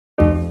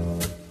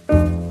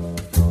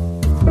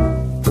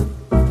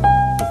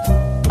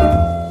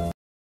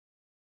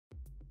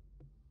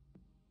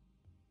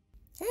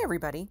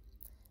everybody,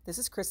 this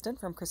is Kristen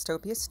from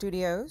Christopia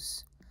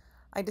Studios.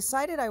 I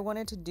decided I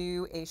wanted to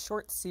do a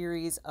short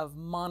series of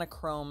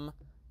monochrome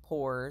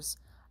pours.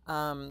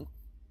 I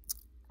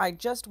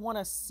just want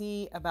to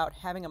see about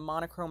having a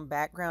monochrome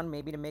background,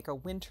 maybe to make a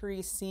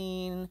wintry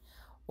scene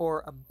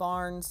or a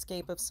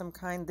barnscape of some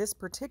kind. This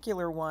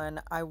particular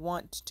one, I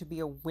want to be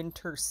a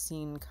winter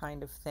scene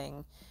kind of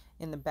thing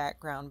in the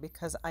background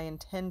because I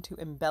intend to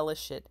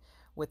embellish it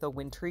with a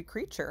wintry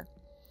creature.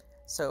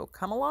 So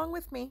come along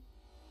with me.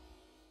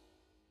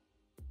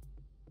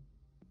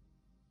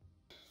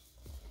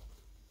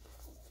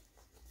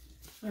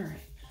 All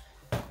right.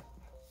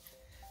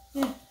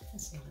 Yeah,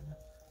 that's not enough.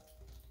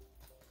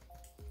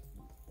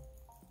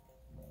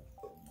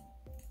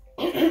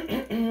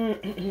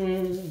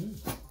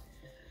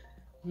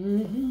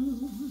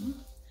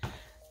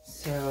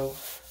 So,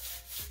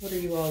 what are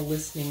you all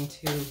listening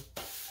to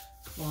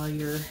while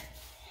you're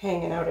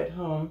hanging out at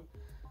home?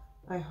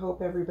 I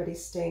hope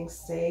everybody's staying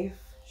safe,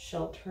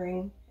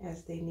 sheltering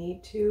as they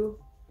need to.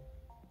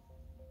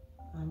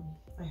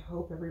 I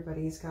hope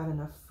everybody's got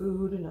enough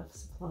food, enough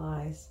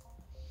supplies,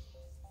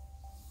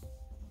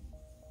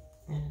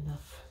 and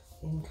enough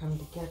income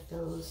to get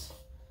those.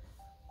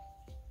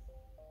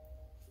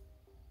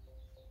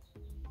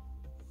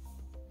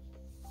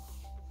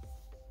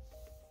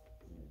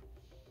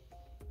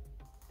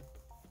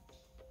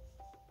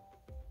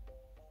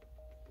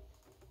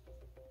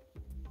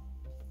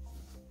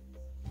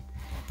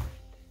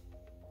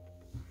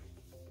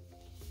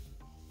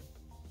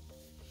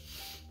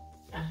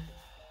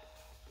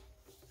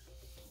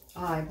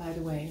 I, by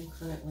the way, am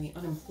currently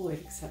unemployed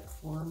except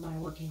for my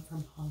working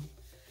from home.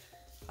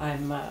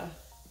 I'm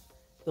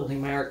building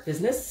my art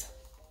business,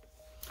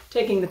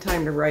 taking the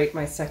time to write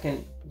my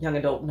second young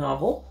adult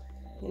novel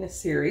in a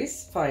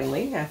series,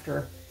 finally,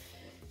 after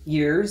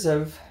years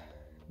of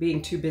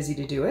being too busy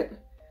to do it.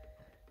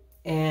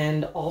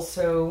 And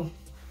also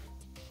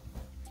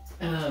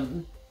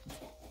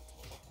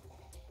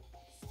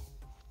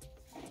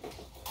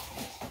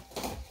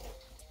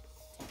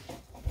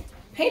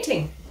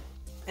painting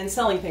and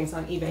selling things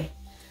on eBay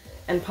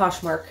and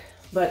Poshmark,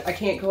 but I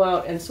can't go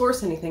out and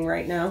source anything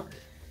right now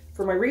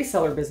for my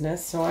reseller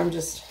business, so I'm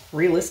just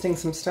relisting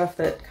some stuff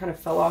that kind of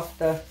fell off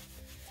the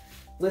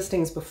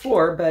listings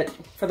before. But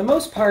for the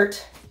most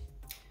part,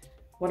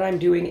 what I'm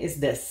doing is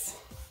this.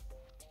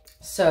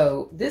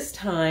 So this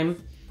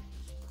time,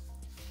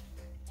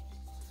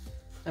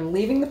 I'm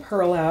leaving the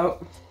pearl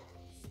out,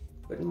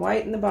 putting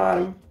white in the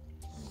bottom,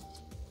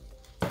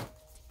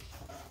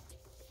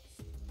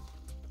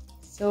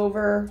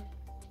 silver,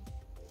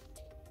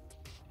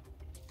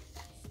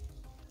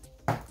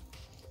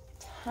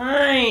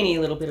 tiny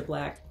little bit of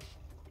black,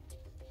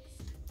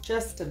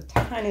 just a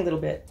tiny little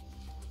bit,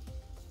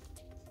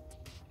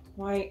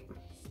 white,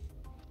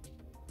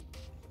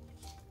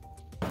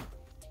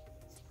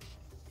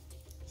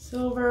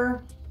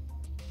 silver,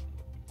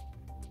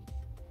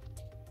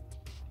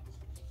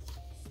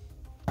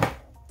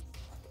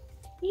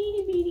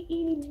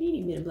 itty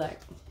bitty bit of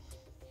black,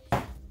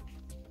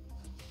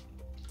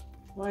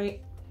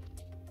 white.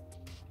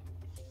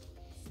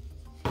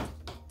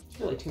 It's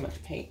really too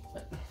much paint,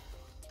 but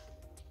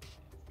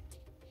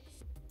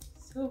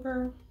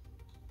silver,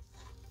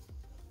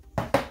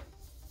 right,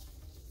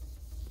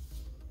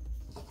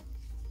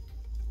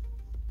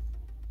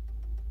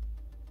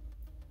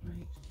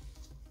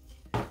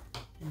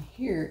 and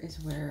here is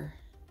where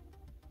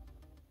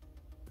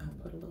I'll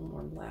put a little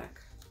more black.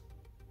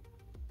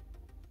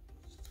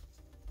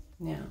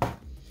 Now,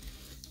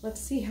 let's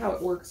see how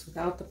it works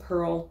without the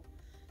pearl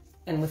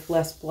and with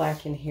less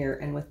black in here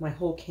and with my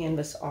whole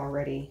canvas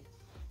already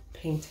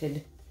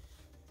painted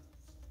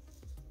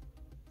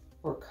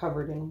or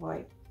covered in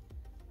white.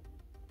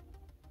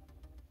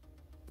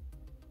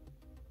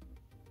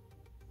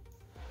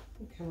 Let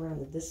me come around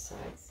to this side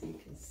so you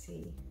can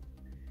see.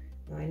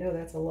 Now I know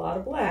that's a lot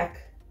of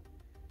black,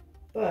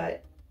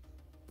 but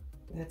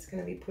that's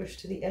going to be pushed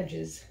to the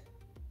edges.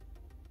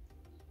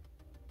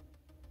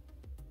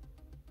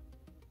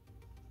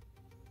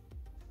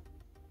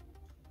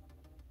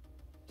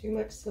 Too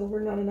much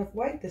silver, not enough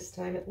white this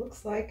time, it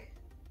looks like.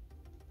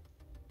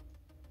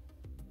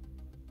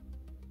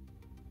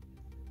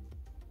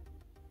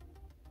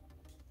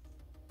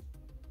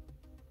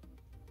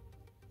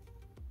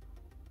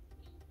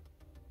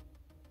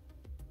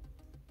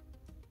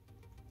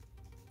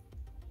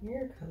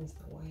 Here comes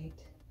the white.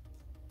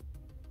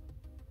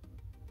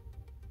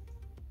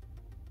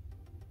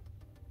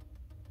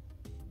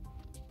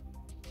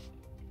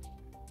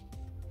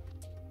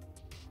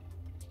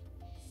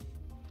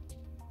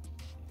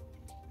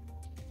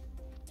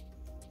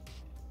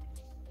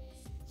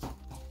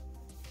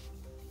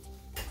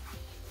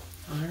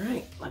 All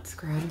right, let's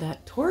grab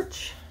that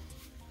torch.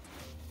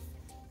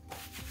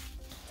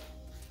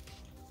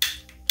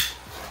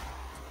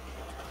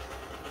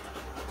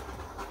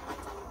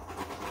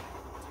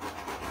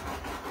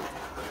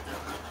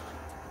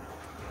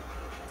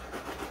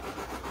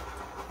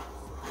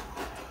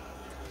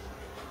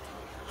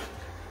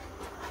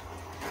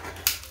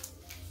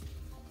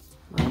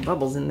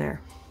 Bubbles in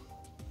there.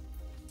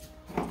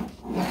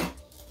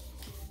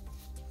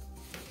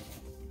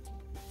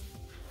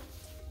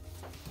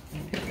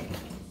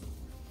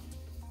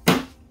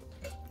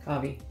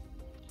 Avi.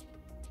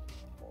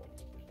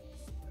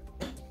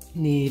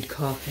 Need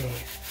coffee.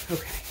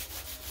 Okay.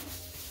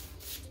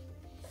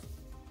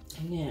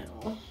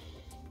 Now,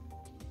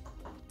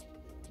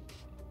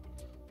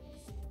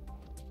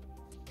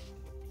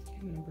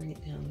 I'm going to bring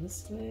it down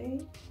this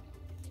way.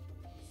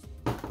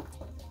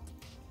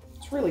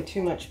 It's really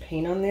too much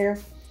paint on there,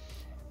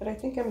 but I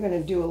think I'm going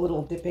to do a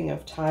little dipping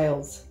of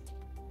tiles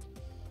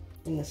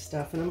in this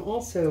stuff. And I'm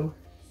also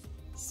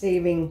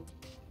saving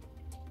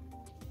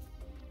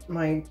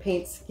my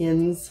paint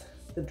skins,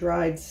 the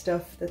dried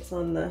stuff that's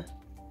on the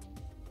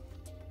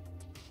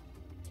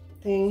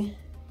thing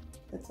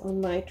that's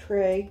on my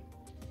tray.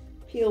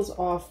 Peels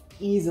off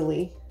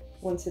easily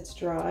once it's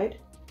dried.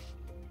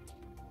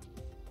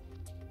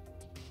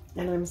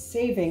 And I'm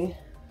saving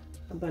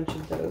a bunch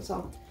of those.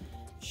 I'll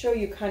show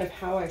you kind of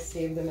how I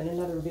save them in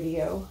another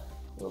video.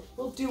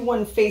 We'll do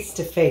one face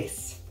to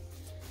face.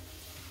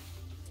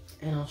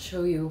 And I'll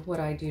show you what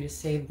I do to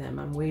save them.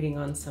 I'm waiting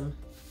on some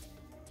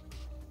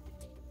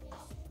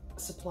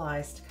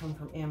supplies to come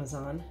from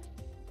Amazon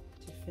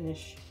to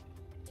finish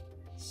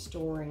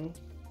storing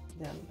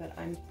them. But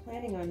I'm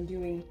planning on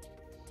doing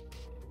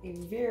a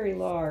very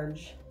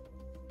large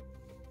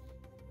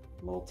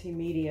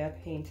multimedia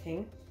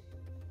painting.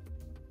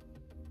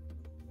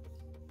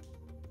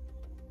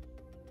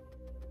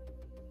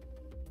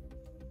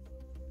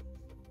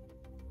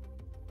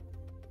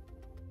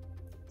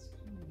 Let's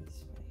go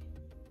this way.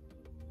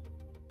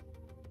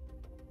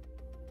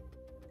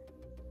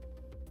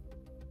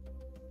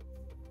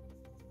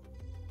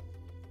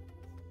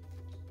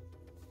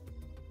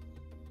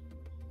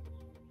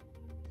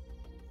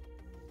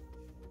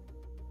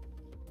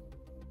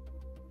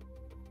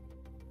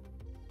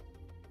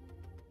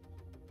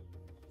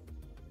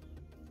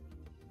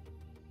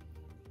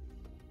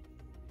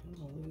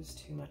 I'll lose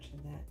too much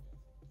of that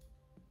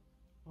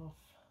off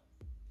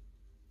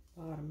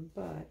bottom,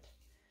 but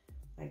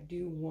I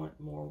do want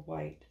more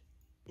white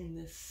in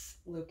this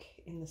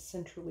in the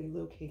centrally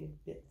located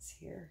bits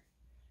here.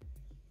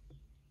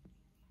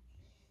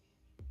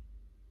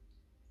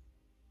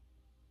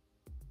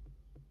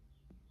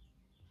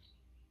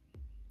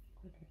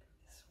 I'm going to go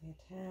this way a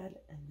tad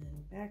and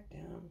then back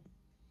down.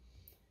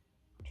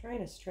 I'm trying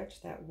to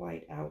stretch that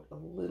white out a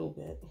little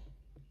bit.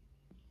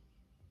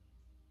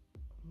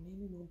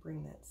 Maybe we'll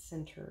bring that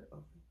center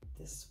over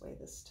this way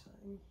this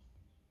time.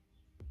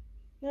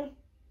 Yeah.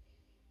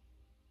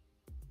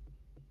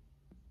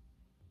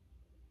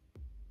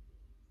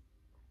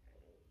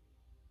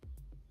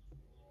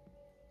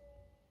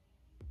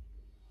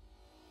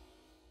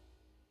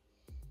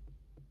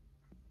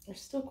 There's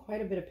still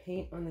quite a bit of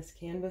paint on this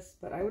canvas,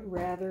 but I would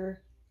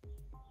rather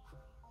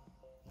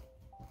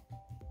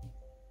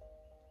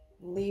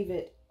leave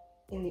it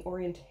in the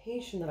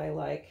orientation that I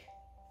like,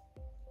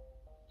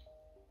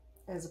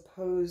 as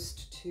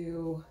opposed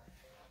to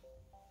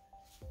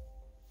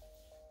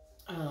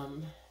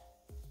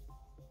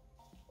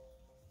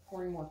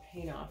pouring more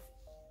paint off.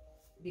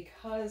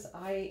 Because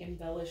I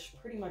embellish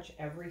pretty much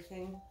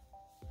everything.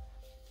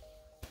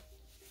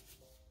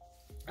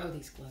 Oh,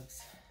 these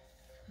gloves.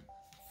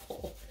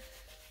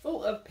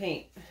 Full of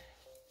paint.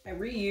 I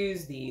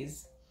reuse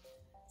these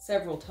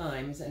several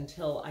times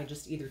until I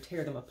just either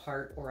tear them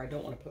apart or I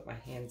don't want to put my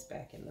hands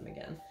back in them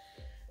again.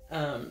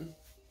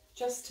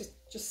 Just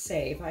to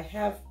save. I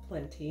have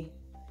plenty.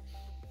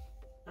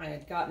 I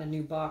had gotten a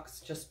new box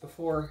just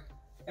before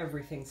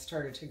everything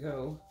started to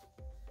go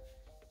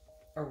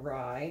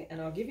awry. And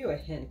I'll give you a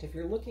hint. If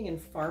you're looking in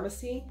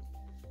pharmacy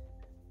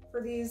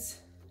for these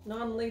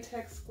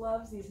non-latex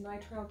gloves, these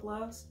nitrile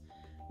gloves,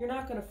 you're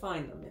not going to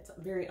find them. It's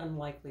very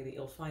unlikely that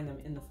you'll find them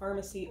in the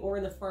pharmacy or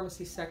in the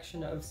pharmacy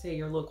section of, say,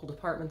 your local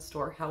department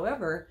store.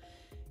 However,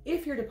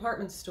 if your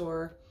department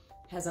store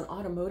has an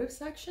automotive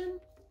section,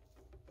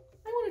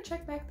 I want to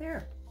check back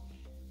there.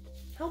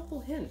 Helpful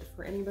hint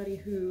for anybody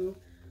who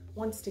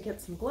wants to get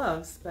some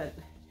gloves but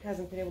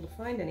hasn't been able to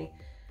find any.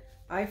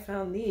 I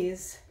found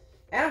these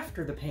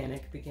after the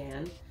panic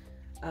began,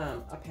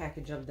 a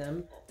package of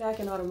them back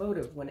in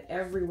automotive when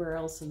everywhere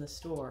else in the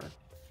store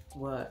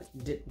was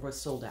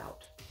sold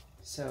out.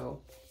 So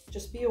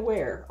just be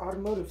aware,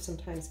 automotive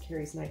sometimes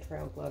carries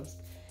nitrile gloves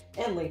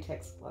and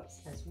latex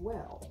gloves as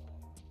well.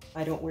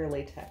 I don't wear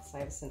latex. I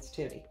have a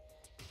sensitivity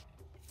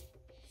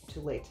to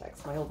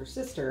latex. My older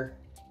sister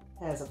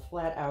has a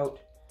flat out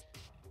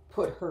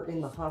put her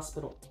in the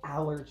hospital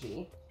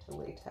allergy to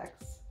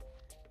latex.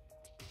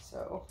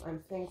 So I'm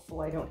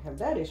thankful I don't have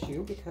that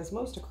issue because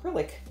most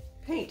acrylic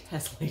paint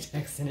has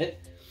latex in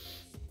it.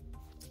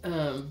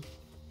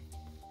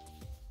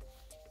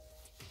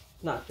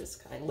 Not this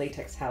kind,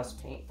 latex house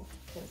paint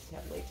tends to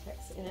have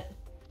latex in it.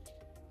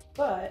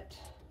 But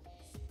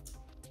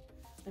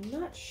I'm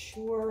not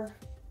sure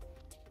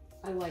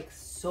I like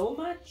so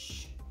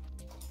much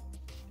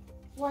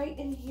white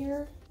in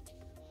here.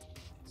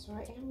 So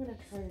I am going to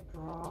try to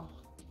draw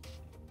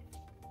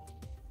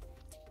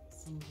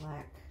some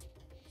black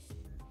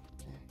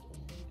back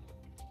in.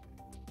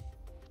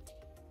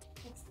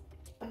 That's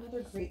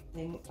another great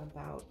thing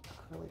about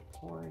acrylic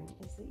pouring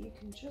is that you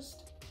can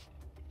just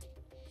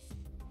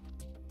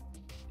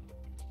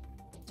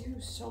do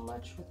so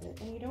much with it,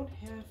 and you don't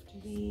have to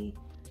be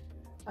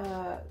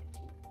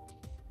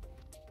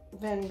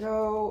Van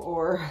Gogh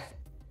or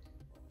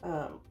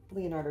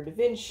Leonardo da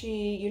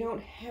Vinci. You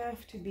don't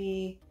have to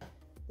be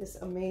this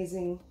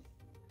amazing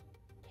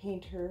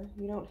painter.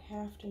 You don't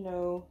have to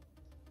know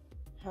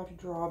how to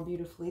draw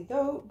beautifully,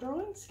 though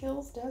drawing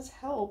skills does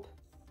help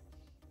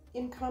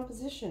in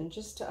composition,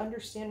 just to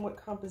understand what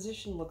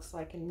composition looks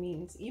like and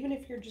means. Even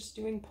if you're just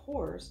doing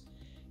pours,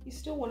 you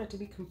still want it to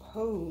be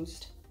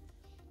composed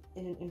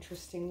in an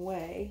interesting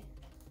way.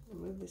 I'll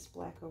move this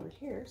black over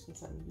here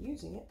since I'm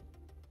using it.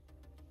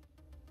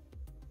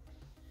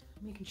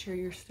 Making sure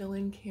you're still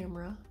in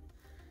camera.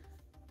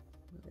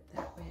 Move it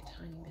that way a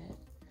tiny bit.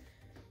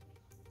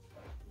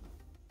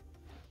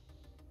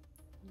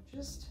 I'm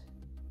just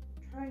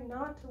trying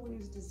not to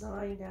lose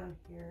design down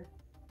here.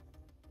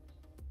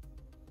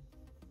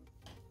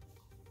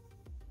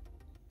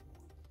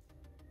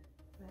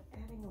 But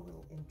adding a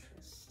little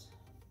interest.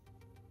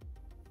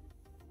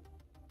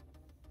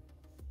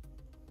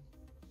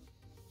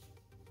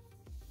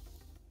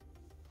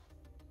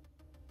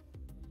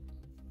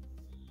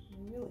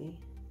 I really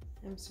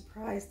am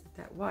surprised that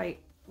that white,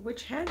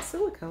 which had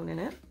silicone in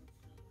it,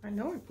 I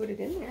know I put it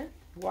in there,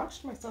 I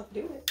watched myself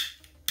do it,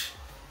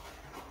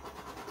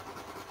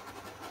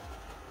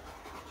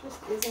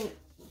 just isn't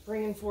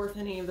bringing forth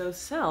any of those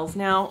cells.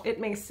 Now, it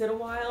may sit a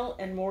while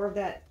and more of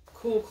that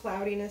cool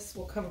cloudiness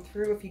will come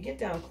through. If you get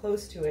down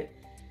close to it,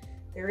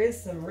 there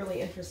is some really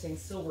interesting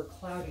silver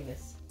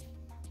cloudiness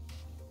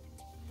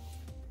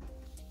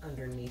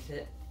underneath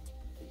it.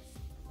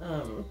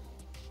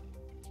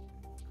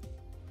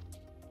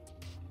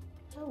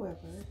 However,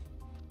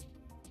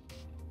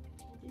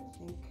 I do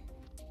think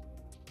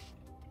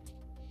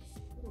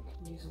it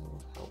can use a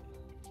little help.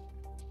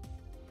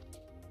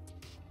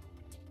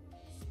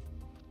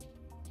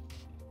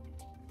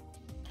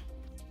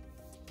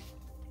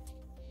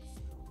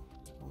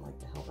 I don't like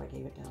the help I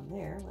gave it down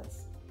there.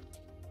 Let's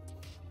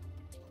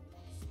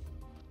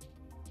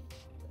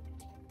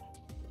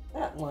get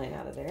that line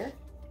out of there.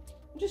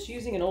 I'm just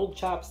using an old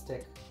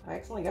chopstick. I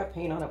accidentally got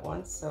paint on it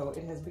once, so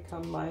it has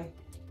become my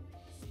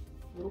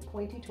little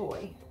pointy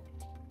toy.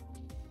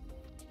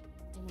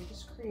 And I'm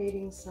just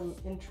creating some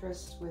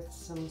interest with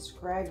some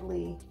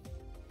scraggly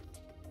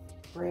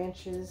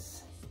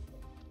branches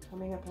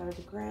coming up out of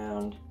the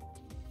ground.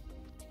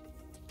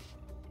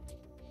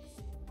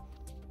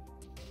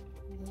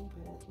 A little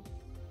bit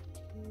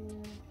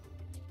here.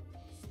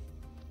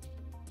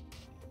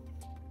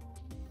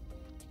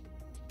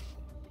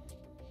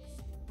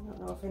 I don't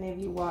know if any of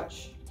you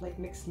watch like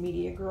Mixed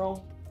Media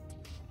Girl.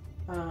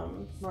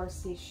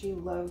 Marcy, she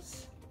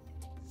loves,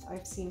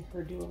 I've seen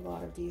her do a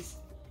lot of these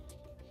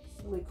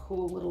really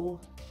cool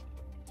little,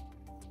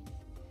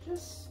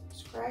 just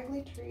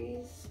scraggly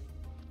trees.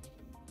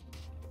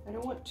 I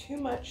don't want too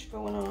much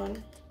going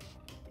on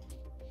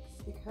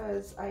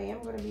because I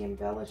am going to be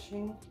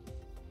embellishing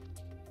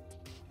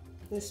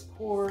this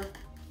pour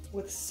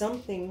with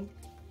something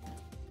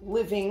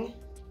living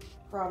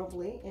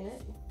probably in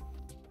it.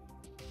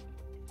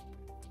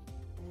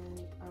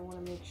 And I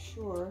want to make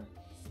sure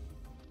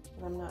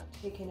that I'm not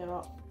taking it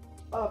all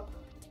up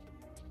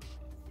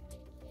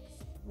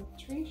with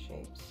tree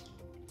shapes.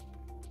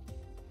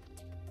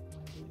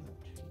 I do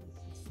love trees.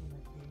 It's one of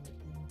my favorite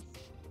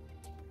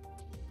things.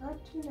 Not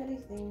too many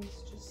things,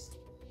 just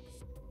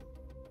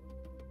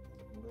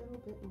a little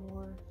bit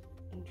more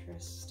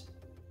interest.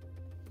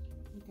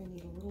 I think I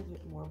need a little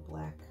bit more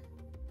black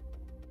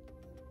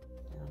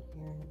down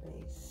here in the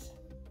base.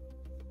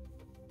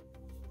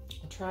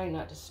 I'm trying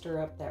not to stir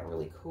up that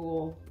really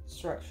cool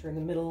structure in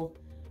the middle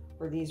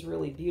or these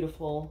really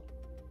beautiful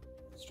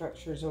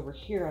structures over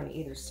here on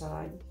either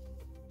side.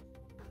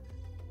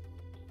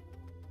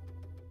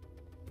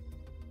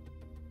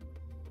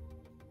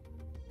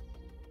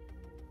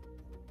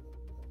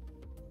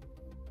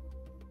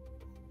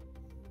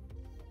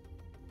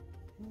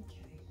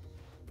 Okay.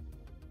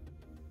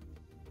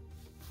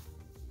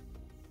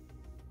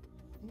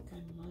 I think I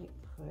might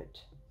put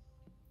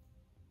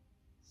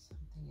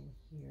something in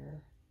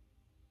here.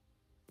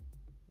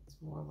 It's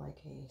more like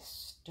a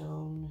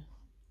stone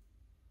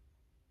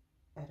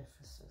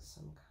edifice of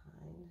some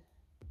kind.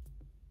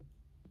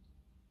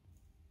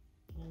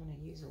 I'm going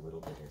to use a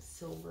little bit of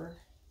silver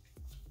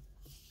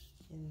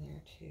in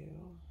there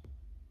too.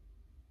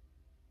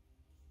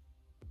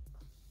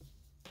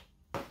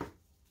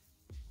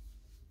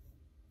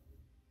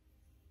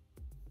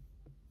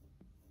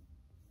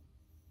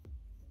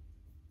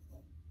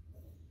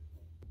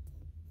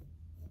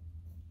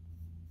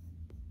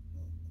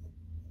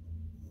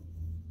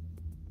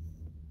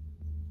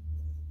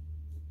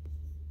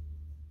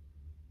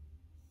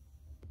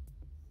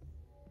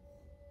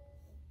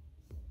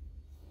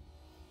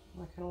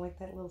 I kind of like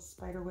that little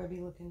spider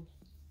webby looking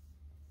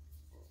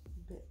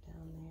bit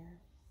down there.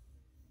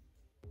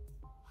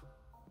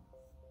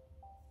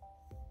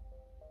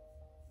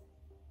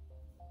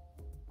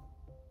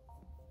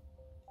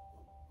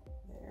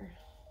 There.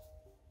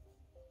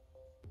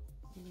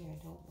 Maybe I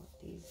don't want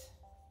these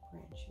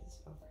branches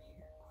over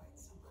here quite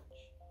so much.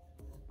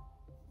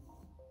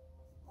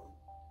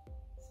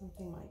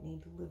 Something might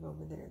need to live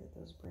over there that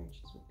those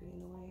branches would be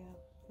in the way of.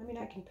 I mean,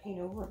 I can paint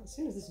over them. As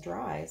soon as this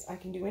dries, I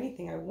can do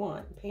anything I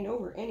want. Paint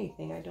over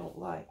anything I don't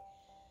like.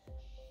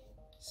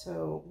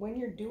 So when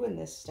you're doing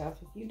this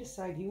stuff, if you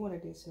decide you want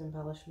to do some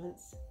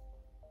embellishments,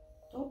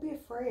 don't be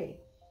afraid.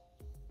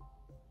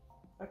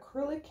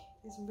 Acrylic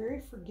is a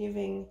very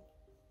forgiving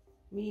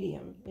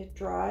medium. It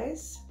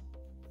dries,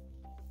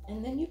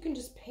 and then you can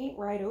just paint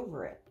right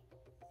over it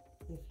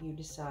if you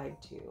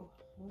decide to.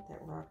 I want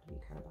that rock to be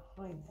kind of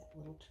behind that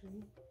little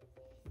tree.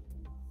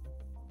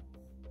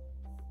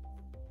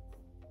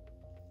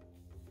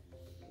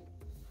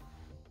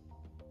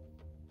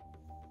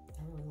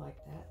 I really like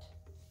that.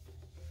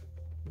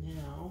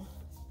 Now,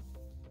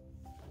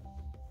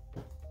 I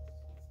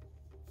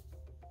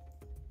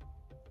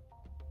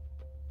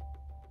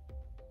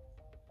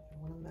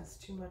don't want to mess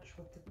too much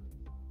with the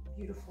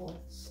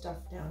beautiful stuff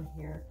down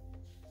here.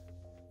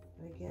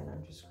 But again,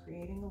 I'm just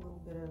creating a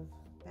little bit of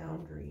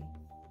boundary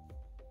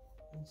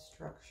and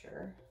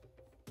structure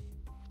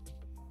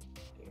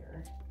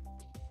here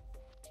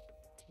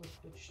with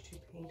which to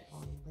paint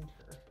on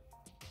later.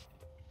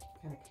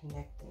 Kind of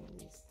connecting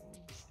these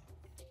things.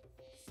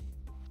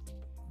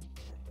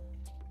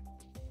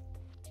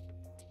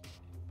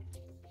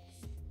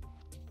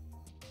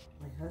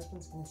 My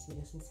husband's going to see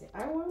this and say,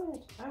 I want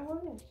it, I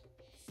want it.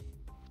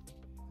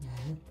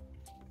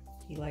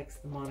 He likes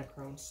the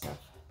monochrome stuff.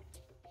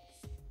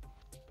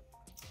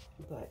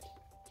 But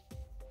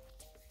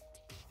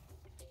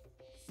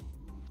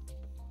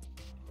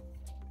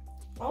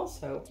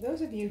also,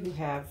 those of you who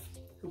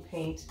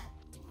paint,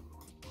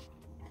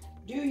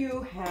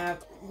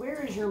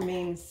 where is your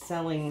main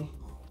selling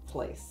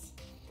place?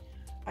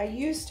 I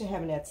used to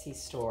have an Etsy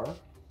store,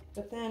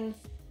 but then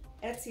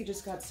Etsy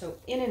just got so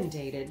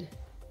inundated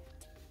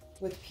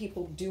with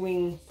people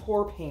doing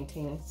pour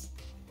paintings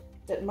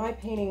that my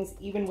paintings,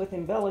 even with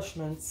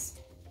embellishments,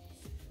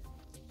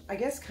 I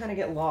guess kind of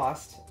get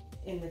lost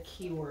in the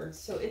keywords.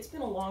 So it's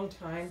been a long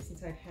time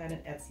since I've had an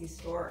Etsy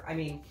store. I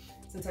mean,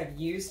 since I've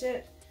used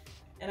it,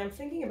 and I'm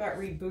thinking about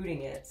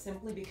rebooting it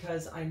simply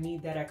because I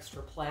need that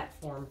extra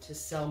platform to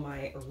sell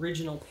my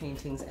original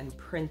paintings and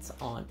prints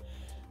on.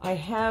 I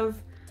have,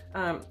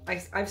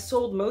 I've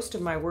sold most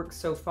of my work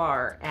so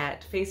far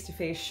at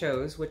face-to-face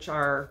shows, which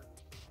are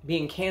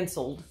being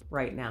canceled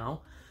right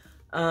now.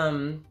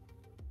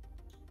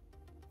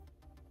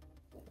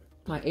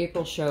 My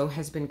April show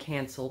has been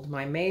canceled.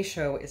 My May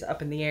show is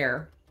up in the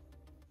air.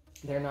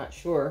 They're not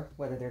sure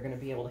whether they're going to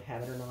be able to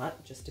have it or not.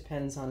 It just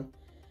depends on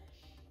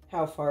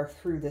how far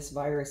through this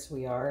virus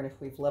we are and if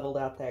we've leveled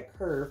out that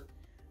curve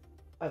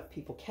of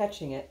people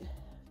catching it.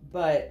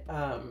 But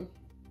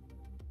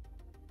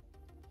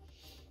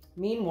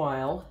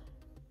meanwhile,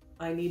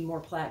 I need more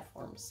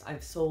platforms.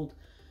 I've sold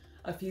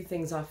a few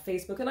things off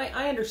Facebook, and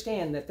I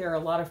understand that there are a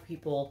lot of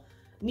people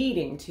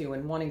needing to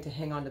and wanting to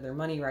hang on to their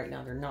money right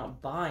now. They're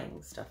not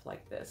buying stuff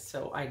like this.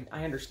 So I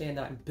understand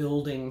that I'm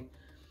building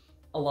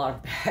a lot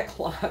of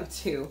backlog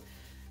too.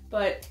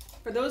 But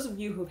for those of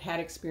you who've had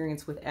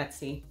experience with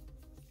Etsy,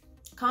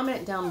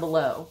 comment down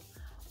below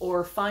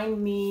or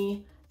find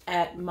me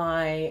at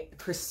my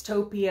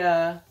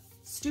Kristopia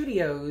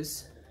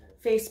Studios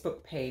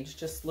Facebook page.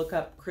 Just look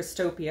up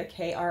Kristopia,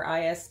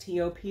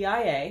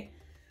 Kristopia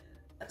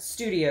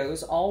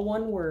Studios, all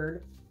one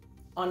word,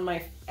 on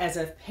as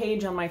a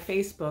page on my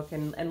Facebook,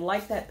 and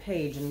like that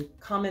page and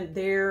comment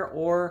there,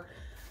 or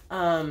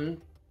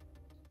comment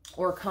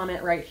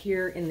right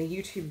here in the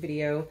YouTube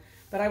video.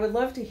 But I would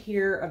love to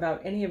hear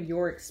about any of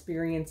your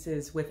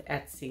experiences with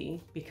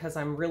Etsy, because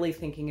I'm really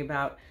thinking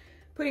about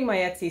putting my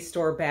Etsy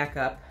store back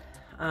up.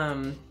 I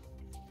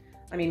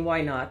mean,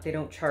 why not? They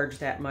don't charge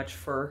that much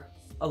for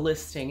a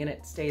listing, and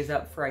it stays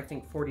up for, I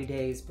think, 40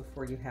 days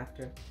before you have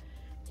to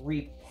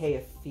repay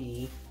a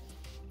fee.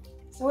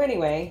 So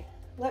anyway,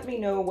 let me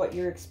know what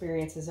your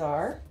experiences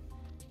are,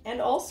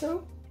 and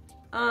also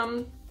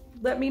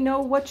let me know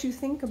what you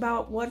think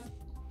about what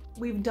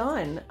we've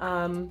done.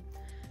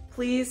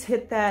 Please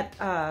hit that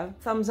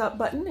thumbs up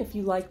button if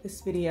you like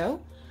this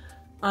video.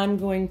 I'm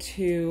going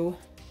to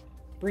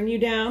bring you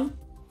down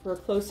for a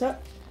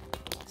close-up,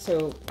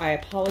 so I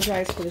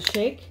apologize for the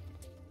shake,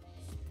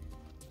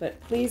 but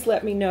please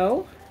let me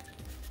know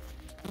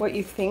what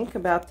you think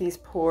about these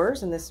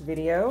pours in this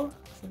video.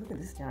 So look at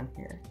this down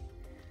here.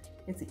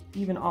 It's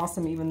even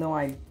awesome even though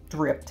I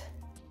dripped.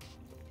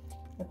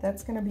 But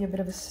that's going to be a bit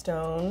of a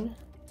stone.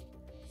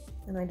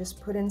 And I just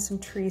put in some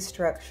tree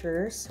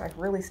structures. I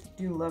really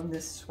do love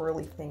this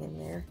swirly thing in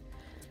there.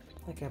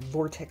 Like a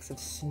vortex of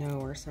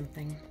snow or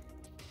something.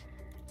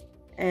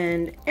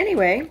 And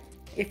anyway,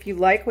 if you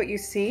like what you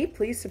see,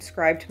 please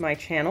subscribe to my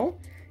channel.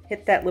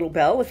 Hit that little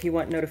bell if you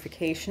want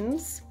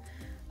notifications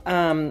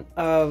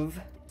of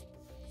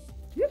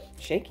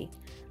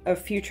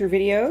future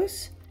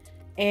videos.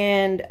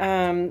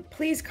 And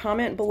please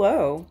comment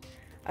below.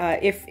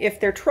 If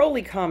they're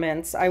trolly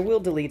comments, I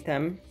will delete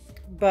them.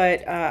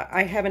 But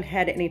I haven't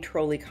had any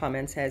trolly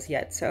comments as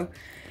yet. So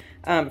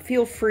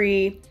feel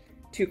free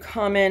to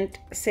comment,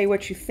 say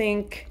what you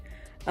think.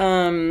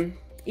 Even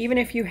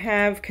if you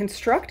have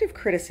constructive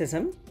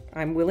criticism,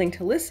 I'm willing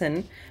to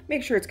listen.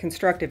 Make sure it's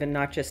constructive and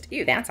not just,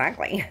 ew, that's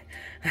ugly.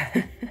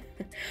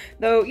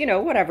 Though, you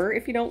know, whatever.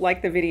 If you don't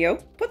like the video,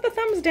 put the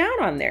thumbs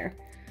down on there.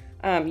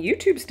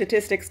 YouTube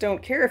statistics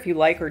don't care if you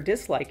like or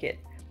dislike it,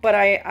 but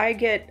I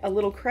get a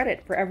little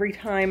credit for every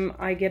time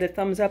I get a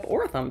thumbs up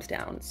or a thumbs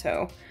down.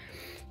 So,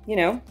 you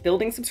know,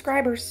 building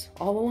subscribers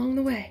all along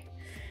the way.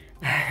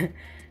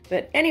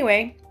 But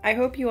anyway, I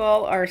hope you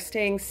all are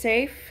staying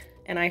safe,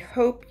 and I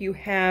hope you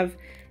have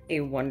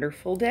a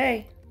wonderful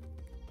day.